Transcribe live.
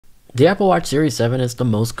The Apple Watch Series 7 is the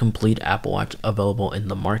most complete Apple Watch available in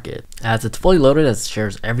the market, as it's fully loaded, as it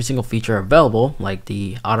shares every single feature available, like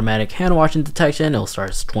the automatic hand washing detection. It'll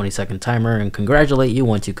start a 20-second timer and congratulate you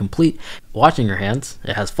once you complete washing your hands.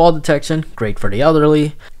 It has fall detection, great for the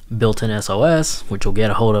elderly, built-in SOS, which will get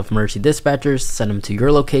a hold of emergency dispatchers, send them to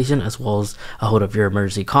your location, as well as a hold of your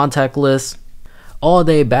emergency contact list.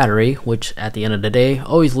 All-day battery, which at the end of the day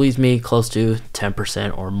always leaves me close to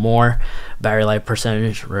 10% or more battery life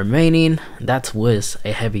percentage remaining. That's with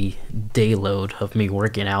a heavy day load of me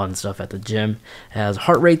working out and stuff at the gym. It has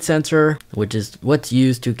heart rate sensor, which is what's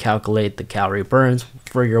used to calculate the calorie burns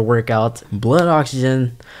for your workout. Blood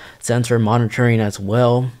oxygen sensor monitoring as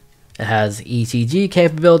well. It has ECG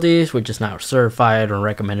capabilities, which is not certified or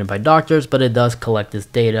recommended by doctors, but it does collect this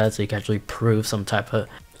data so you can actually prove some type of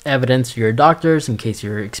evidence to your doctors in case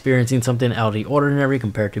you're experiencing something out of the ordinary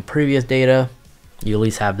compared to previous data. You at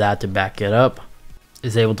least have that to back it up.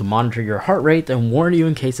 It's able to monitor your heart rate and warn you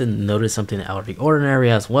in case it notices something out of the ordinary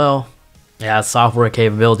as well. It has software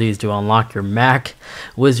capabilities to unlock your Mac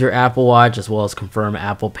with your Apple Watch, as well as confirm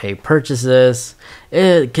Apple Pay purchases.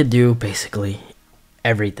 It could do basically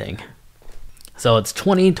everything. So it's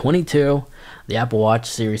 2022. The Apple Watch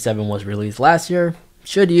Series 7 was released last year.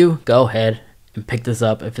 Should you go ahead and pick this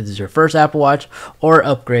up if this is your first Apple Watch, or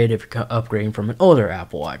upgrade if you're upgrading from an older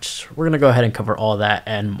Apple Watch? We're going to go ahead and cover all that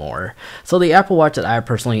and more. So the Apple Watch that I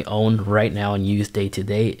personally own right now and use day to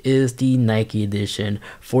day is the Nike Edition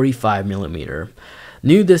 45mm.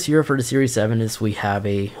 New this year for the Series 7 is we have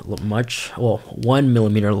a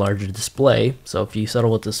 1mm larger display. So if you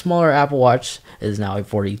settle with the smaller Apple Watch, it is now a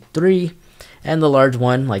 43, and the large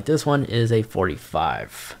one like this one is a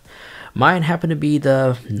 45. Mine happened to be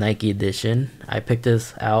the Nike Edition. I picked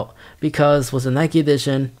this out because with the Nike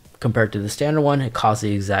Edition, compared to the standard one, it costs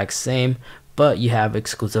the exact same, but you have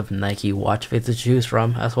exclusive Nike watch face to choose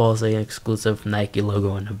from, as well as an exclusive Nike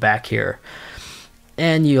logo in the back here.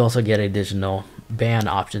 And you also get additional band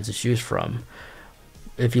options to choose from.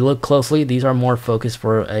 If you look closely, these are more focused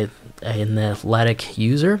for an athletic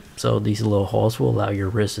user, so these little holes will allow your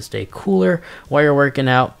wrist to stay cooler while you're working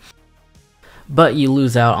out. But you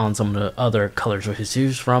lose out on some of the other colors you can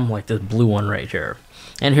choose from, like this blue one right here.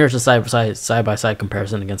 And here's a side-by-side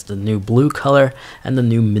comparison against the new blue color and the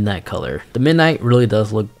new midnight color. The midnight really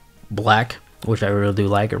does look black, which I really do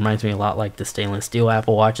like. It reminds me a lot like the stainless steel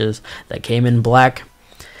Apple Watches that came in black.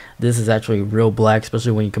 This is actually real black,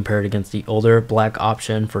 especially when you compare it against the older black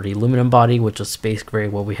option for the aluminum body, which is space gray,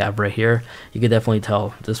 what we have right here. You can definitely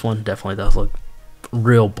tell this one definitely does look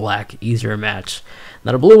real black, easier to match.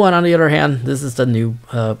 Now the blue one, on the other hand, this is the new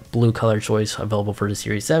blue color choice available for the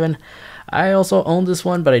Series 7. I also own this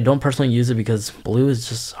one, but I don't personally use it because blue is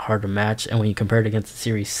just hard to match, and when you compare it against the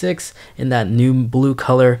Series 6 in that new blue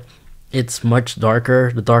color, it's much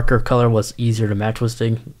darker. The darker color was easier to match with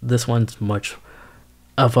this one's much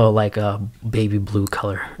of a baby blue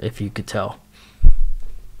color, if you could tell.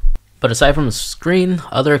 But aside from the screen,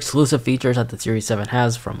 other exclusive features that the Series 7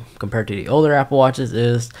 has from compared to the older Apple Watches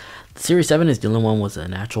is the Series 7 is the only one with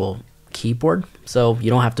an actual keyboard, so you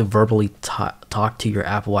don't have to verbally talk to your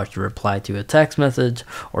Apple Watch to reply to a text message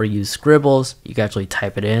or use scribbles. You can actually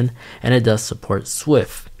type it in, and it does support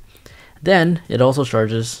Swift. Then it also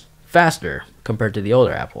charges faster compared to the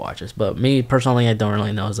older Apple Watches, but me personally, I don't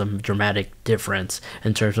really notice a dramatic difference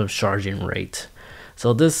in terms of charging rate.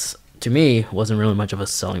 So this, to me, wasn't really much of a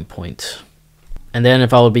selling point. And then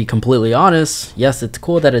if I would be completely honest, yes, it's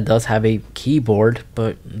cool that it does have a keyboard,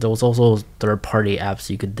 but there was also third-party apps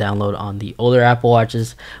you could download on the older Apple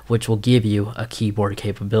Watches, which will give you a keyboard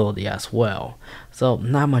capability as well. So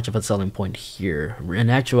not much of a selling point here. In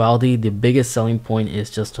actuality, the biggest selling point is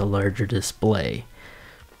just a larger display,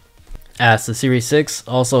 as the Series 6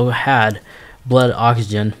 also had blood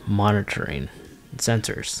oxygen monitoring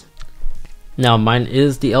sensors. Now mine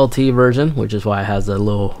is the LT version, which is why it has a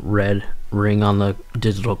little red ring on the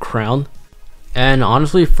digital crown. And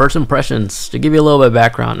honestly, first impressions, to give you a little bit of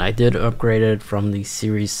background, I did upgrade it from the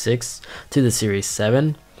Series 6 to the Series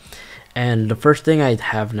 7, and the first thing I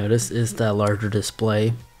have noticed is that larger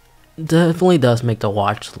display definitely does make the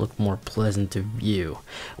watch look more pleasant to view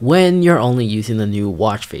when you're only using the new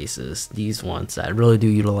watch faces, these ones that really do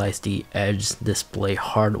utilize the Edge display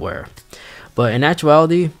hardware. But in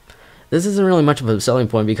actuality, this isn't really much of a selling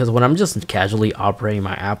point, because when I'm just casually operating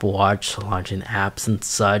my Apple Watch, launching apps and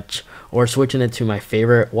such, or switching it to my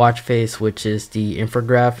favorite watch face, which is the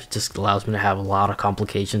infograph, it just allows me to have a lot of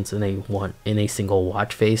complications in a single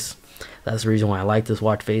watch face. That's the reason why I like this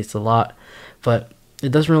watch face a lot, but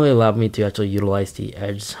it doesn't really allow me to actually utilize the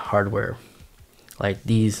Edge hardware like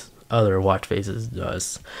these other watch faces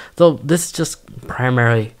does. So this is just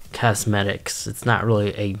primarily cosmetics. It's not really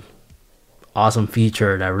a awesome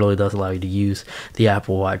feature that really does allow you to use the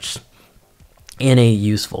Apple Watch in a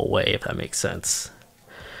useful way, if that makes sense.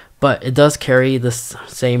 But it does carry the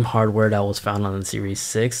same hardware that was found on the Series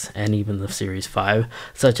 6 and even the Series 5,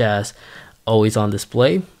 such as always on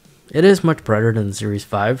display. It is much brighter than the Series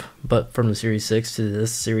 5, but from the Series 6 to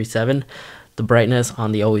this Series 7, the brightness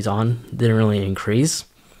on the always on didn't really increase.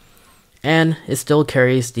 And it still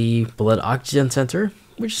carries the blood oxygen sensor,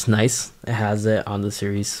 which is nice. It has it on the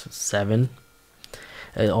Series 7.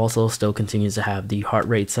 It also still continues to have the heart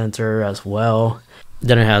rate sensor as well.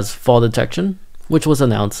 Then it has fall detection, which was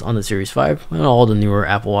announced on the Series 5, and all the newer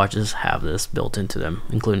Apple Watches have this built into them,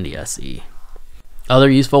 including the SE. Other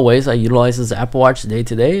useful ways I utilize this Apple Watch day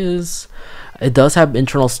to day is it does have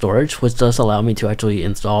internal storage, which does allow me to actually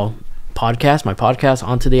install my podcast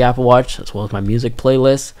onto the Apple Watch, as well as my music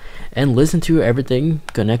playlist, and listen to everything,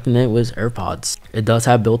 connecting it with AirPods. It does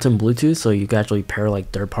have built-in Bluetooth, so you can actually pair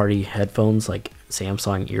like third-party headphones like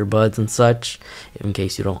Samsung earbuds and such, in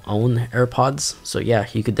case you don't own AirPods. So yeah,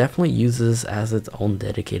 you could definitely use this as its own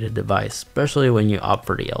dedicated device, especially when you opt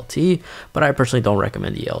for the LTE, but I personally don't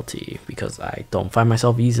recommend the LTE because I don't find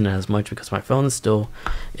myself using it as much because my phone still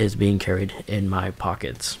is being carried in my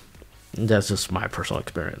pockets. That's just my personal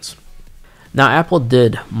experience. Now, Apple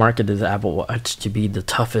did market this Apple Watch to be the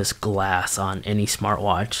toughest glass on any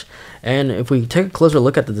smartwatch. And if we take a closer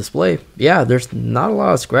look at the display, yeah, there's not a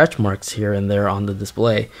lot of scratch marks here and there on the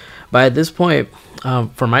display. But at this point,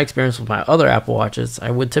 from my experience with my other Apple Watches,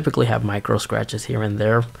 I would typically have micro scratches here and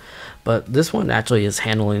there. But this one actually is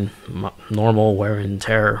handling normal wear and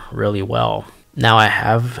tear really well. Now, I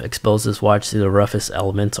have exposed this watch to the roughest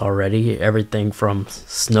elements already. Everything from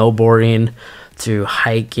snowboarding to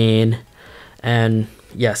hiking. And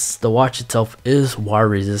yes, the watch itself is water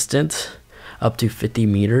resistant up to 50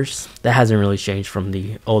 meters. That hasn't really changed from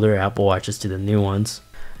the older Apple Watches to the new ones.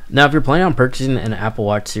 Now, if you're planning on purchasing an Apple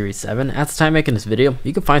Watch Series 7, at the time making this video,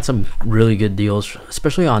 you can find some really good deals,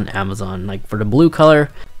 especially on Amazon, like for the blue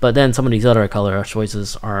color, but then some of these other color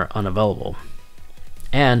choices are unavailable.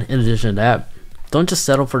 And in addition to that, don't just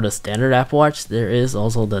settle for the standard Apple Watch. There is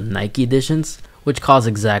also the Nike editions, which cost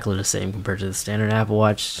exactly the same compared to the standard Apple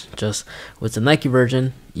Watch. Just with the Nike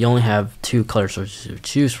version, you only have two color choices to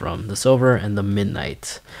choose from, the silver and the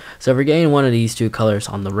midnight. So if you're getting one of these two colors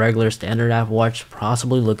on the regular standard Apple Watch,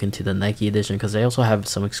 possibly look into the Nike edition because they also have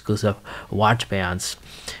some exclusive watch bands,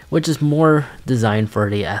 which is more designed for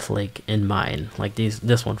the athlete in mind. Like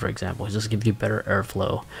this one, for example, it just gives you better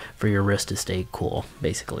airflow for your wrist to stay cool.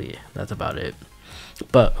 Basically, that's about it.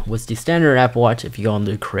 But with the standard Apple Watch, if you go on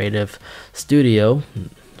the Creative Studio,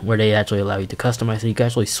 where they actually allow you to customize it, you can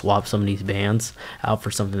actually swap some of these bands out for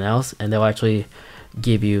something else, and they'll actually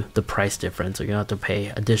give you the price difference. So you don't have to pay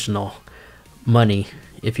additional money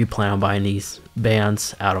if you plan on buying these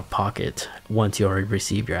bands out of pocket once you already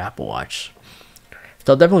receive your Apple Watch.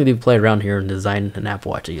 So definitely do play around here and design an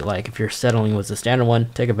Apple Watch that you like. If you're settling with the standard one,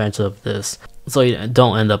 take advantage of this so you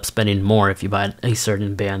don't end up spending more if you buy a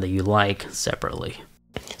certain band that you like separately.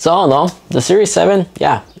 So all in all, the Series 7,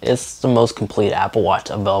 yeah, it's the most complete Apple Watch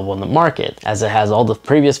available in the market, as it has all the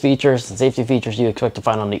previous features and safety features you expect to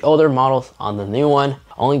find on the older models on the new one.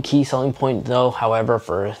 Only key selling point though, however,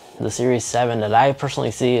 for the Series 7 that I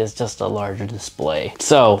personally see is just a larger display.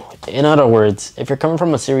 So in other words, if you're coming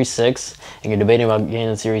from a Series 6 and you're debating about getting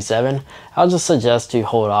a Series 7, I'll just suggest to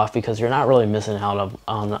hold off because you're not really missing out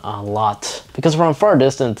on a lot. Because from a far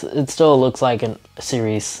distance, it still looks like a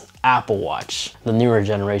Series Apple Watch, the newer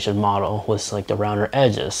generation model with like the rounder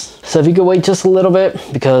edges. So if you could wait just a little bit,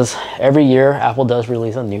 because every year Apple does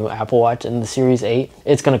release a new Apple Watch in the Series 8,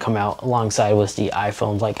 it's going to come out alongside with the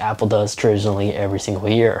iPhones like Apple does traditionally every single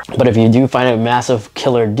year. But if you do find a massive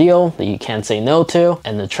killer deal that you can't say no to,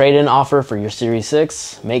 and the trade-in offer for your Series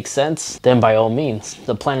 6 makes sense, then by all means,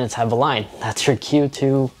 the planets have aligned. That's your cue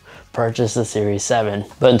to purchase the Series 7.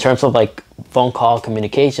 But in terms of like phone call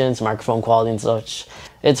communications, microphone quality and such,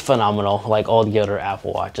 it's phenomenal. Like all the other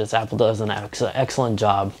Apple Watches, Apple does an excellent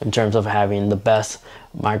job in terms of having the best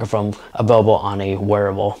microphone available on a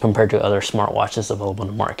wearable compared to other smartwatches available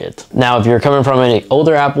in the market. Now, if you're coming from an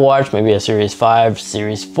older Apple Watch, maybe a Series 5,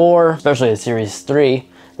 Series 4, especially a Series 3,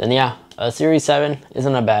 then yeah, a Series 7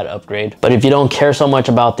 isn't a bad upgrade. But if you don't care so much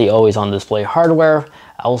about the always on display hardware,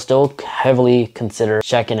 I will still heavily consider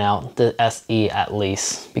checking out the SE at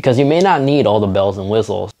least, because you may not need all the bells and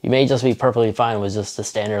whistles. You may just be perfectly fine with just the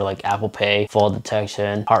standard like Apple Pay, fall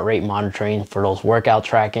detection, heart rate monitoring for those workout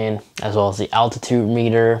tracking, as well as the altitude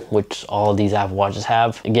meter, which all of these Apple Watches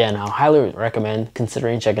have. Again, I highly recommend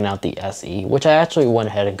considering checking out the SE, which I actually went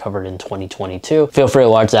ahead and covered in 2022. Feel free to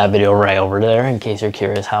watch that video right over there in case you're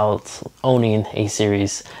curious how it's owning a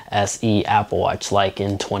Series SE Apple Watch like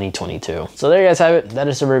in 2022. So there you guys have it. That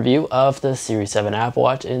is a review of the Series 7 Apple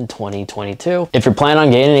Watch in 2022. If you're planning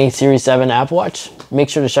on getting a Series 7 Apple Watch, make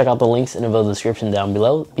sure to check out the links in the video description down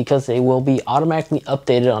below, because they will be automatically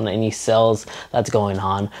updated on any sales that's going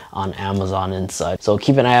on Amazon and such. So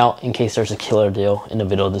keep an eye out in case there's a killer deal in the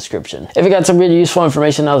video description. If you got some really useful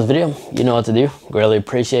information out of this video, you know what to do. Greatly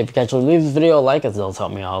appreciate if you can actually leave this video a like, as it'll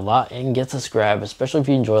help me out a lot, and get subscribed, especially if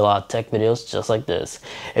you enjoy a lot of tech videos just like this.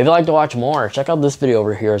 If you'd like to watch more, check out this video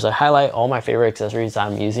over here as I highlight all my favorite accessories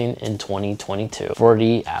I'm using in 2022 for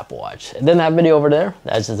the Apple Watch. And then that video over there,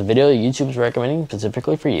 that's just a video YouTube's recommending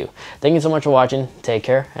specifically for you. Thank you so much for watching. Take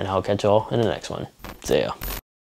care, and I'll catch you all in the next one. See ya.